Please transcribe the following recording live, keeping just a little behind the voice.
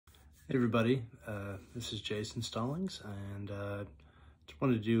Hey everybody, this is Jason Stallings, and just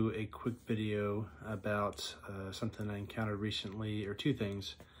wanted to do a quick video about something I encountered recently, or two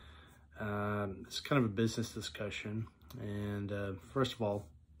things. It's kind of a business discussion, and first of all,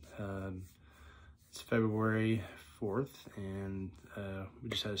 it's February 4th, and we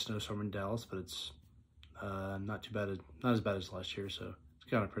just had a snowstorm in Dallas, but it's not too bad, not as bad as last year, so it's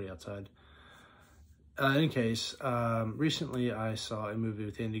kind of pretty outside. In any case, recently I saw a movie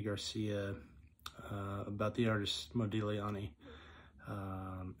with Andy Garcia about the artist Modigliani,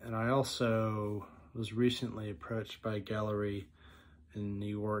 and I also was recently approached by a gallery in New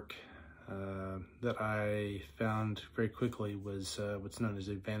York that I found very quickly was what's known as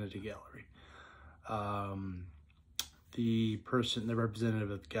a vanity gallery. The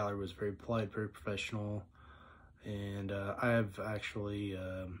representative of the gallery was very polite, very professional, and I have actually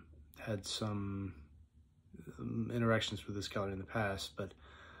had some interactions with this gallery in the past, but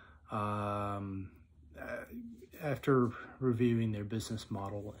after reviewing their business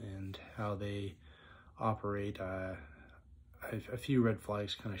model and how they operate, a few red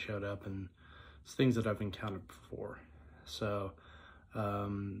flags kind of showed up, and it's things that I've encountered before. So to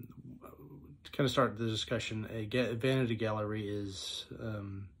kind of start the discussion, a vanity gallery is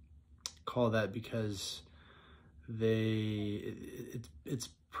called that because it's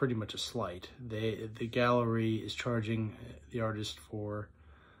pretty much a slight. The gallery is charging the artist for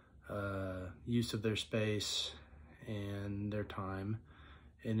use of their space and their time,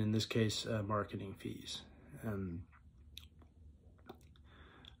 and in this case, marketing fees.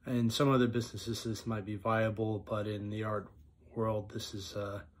 In some other businesses, this might be viable, but in the art world, this is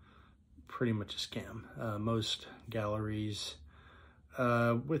pretty much a scam. Most galleries,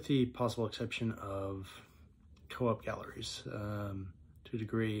 with the possible exception of co-op galleries, to a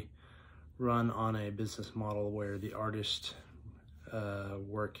degree, run on a business model where the artist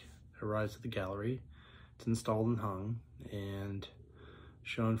work arrives at the gallery, it's installed and hung and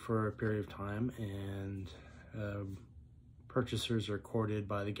shown for a period of time, and purchasers are courted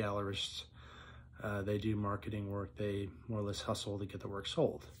by the gallerists. They do marketing work, they more or less hustle to get the work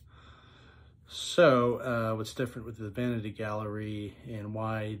sold. So what's different with the vanity gallery, and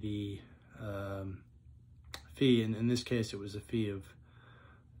why the fee, and in this case it was a fee of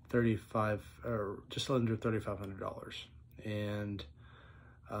just under $3,500, and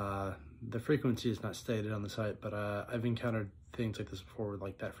the frequency is not stated on the site, but I've encountered things like this before,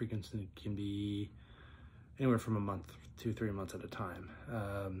 like that frequency can be anywhere from a month to 3 months at a time,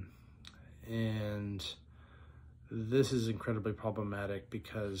 and this is incredibly problematic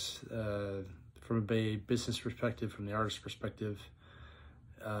because from a business perspective, from the artist's perspective,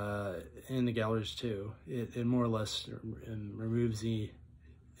 and the galleries too, it more or less removes the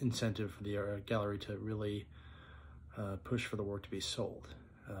incentive for the gallery to really push for the work to be sold.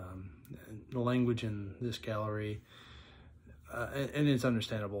 The language in this gallery, and it's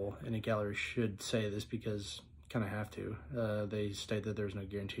understandable, and a gallery should say this because kind of have to. They state that there's no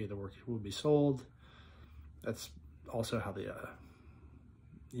guarantee the work will be sold. That's also how the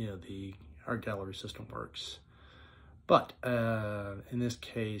the art gallery system works. But in this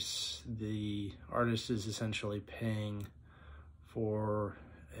case, the artist is essentially paying for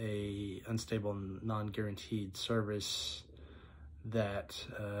a unstable, non-guaranteed service that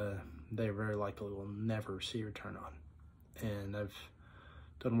they very likely will never see a return on. And I've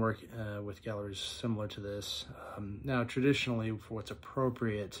done work with galleries similar to this. Now, traditionally, for what's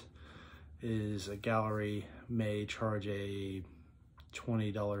appropriate is a gallery may charge a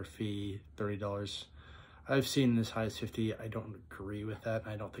 $20 fee, $30. I've seen as high as $50. I don't agree with that.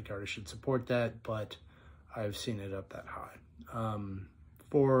 I don't think artists should support that, but I've seen it up that high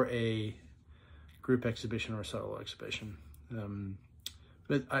for a group exhibition or a solo exhibition.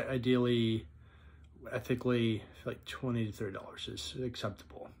 But ideally, ethically, like $20 to $30 is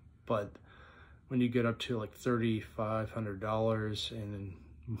acceptable. But when you get up to like $3,500 and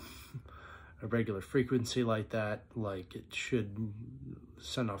a regular frequency like that, like, it should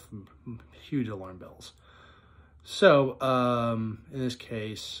send off huge alarm bells. So in this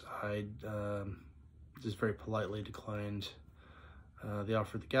case, I just very politely declined the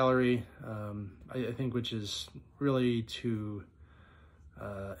offer of the gallery, I think, which is really to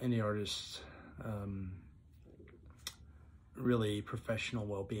any artist's really professional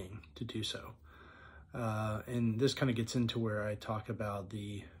well-being to do so. And this kind of gets into where I talk about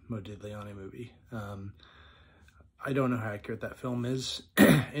the Modigliani movie. I don't know how accurate that film is.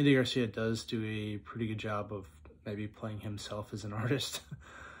 Andy Garcia does do a pretty good job of maybe playing himself as an artist.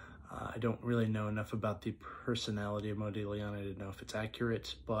 I don't really know enough about the personality of Modigliani to know if it's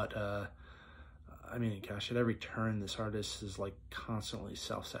accurate, but I mean, gosh, at every turn, this artist is like constantly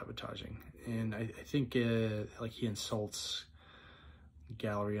self-sabotaging. And I think like he insults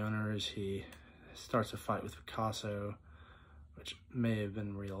gallery owners. He starts a fight with Picasso, which may have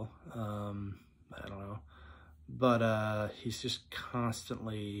been real. I don't know. But he's just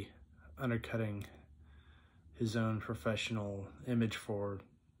constantly undercutting his own professional image for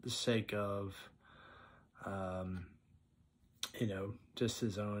the sake of, you know, just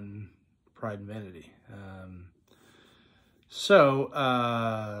his own pride and vanity.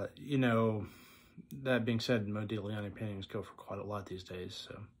 You know, that being said, Modigliani paintings go for quite a lot these days,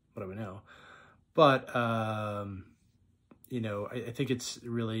 so what do we know? But, you know, I think it's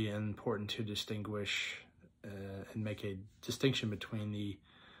really important to distinguish and make a distinction between the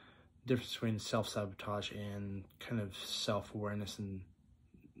difference between self-sabotage and kind of self-awareness and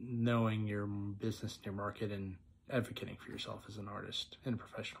knowing your business and your market and advocating for yourself as an artist and a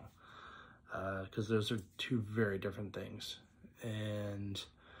professional, because those are two very different things. And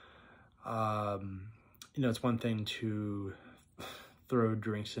you know, it's one thing to throw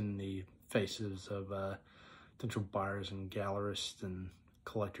drinks in the faces of potential buyers and gallerists and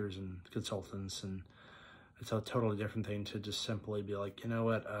collectors and consultants, and it's a totally different thing to just simply be like, you know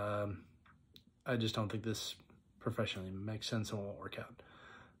what, I just don't think this professionally makes sense and won't work out.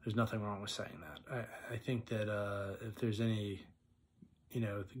 There's nothing wrong with saying that. I think that if there's any, you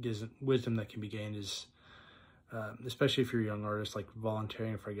know, wisdom that can be gained is, especially if you're a young artist, like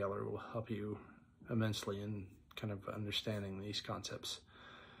volunteering for a gallery will help you immensely in kind of understanding these concepts.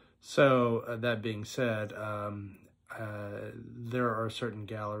 So that being said, there are certain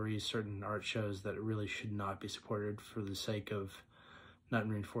galleries, certain art shows that really should not be supported for the sake of not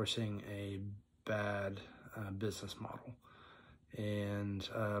reinforcing a bad business model. And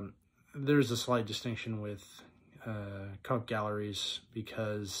there's a slight distinction with cult galleries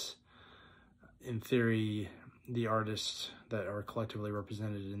because, in theory, the artists that are collectively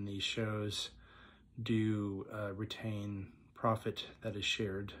represented in these shows do retain profit that is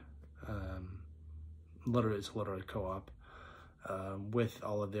shared. It's literally co-op with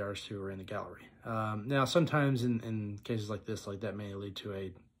all of the artists who are in the gallery. Now, sometimes in cases like this, like that may lead to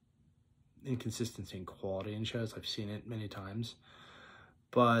a inconsistency in quality in shows. I've seen it many times,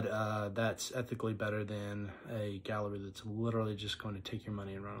 but that's ethically better than a gallery that's literally just going to take your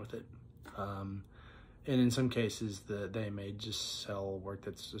money and run with it. And in some cases, they may just sell work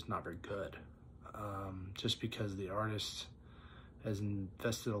that's just not very good, just because the artist has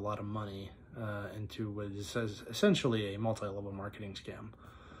invested a lot of money into what is essentially a multi-level marketing scam,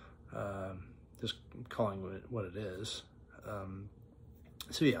 just calling it what it is.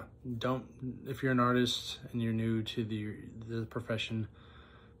 So yeah, if you're an artist and you're new to the profession,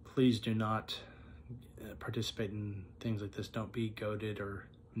 please do not participate in things like this. Don't be goaded or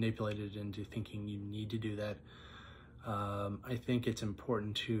manipulated into thinking you need to do that. I think it's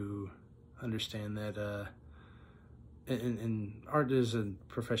important to understand that and art is a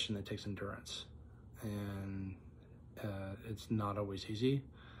profession that takes endurance, and it's not always easy,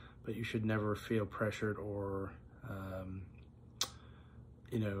 but you should never feel pressured or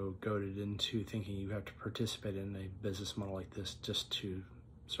you know, goaded into thinking you have to participate in a business model like this just to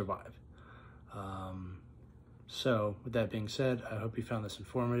survive. So with that being said, I hope you found this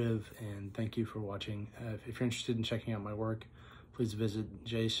informative, and thank you for watching. If you're interested in checking out my work, please visit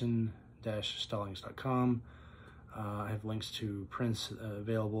jason-stallings.com. I have links to prints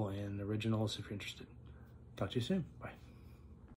available and originals if you're interested. Talk to you soon. Bye.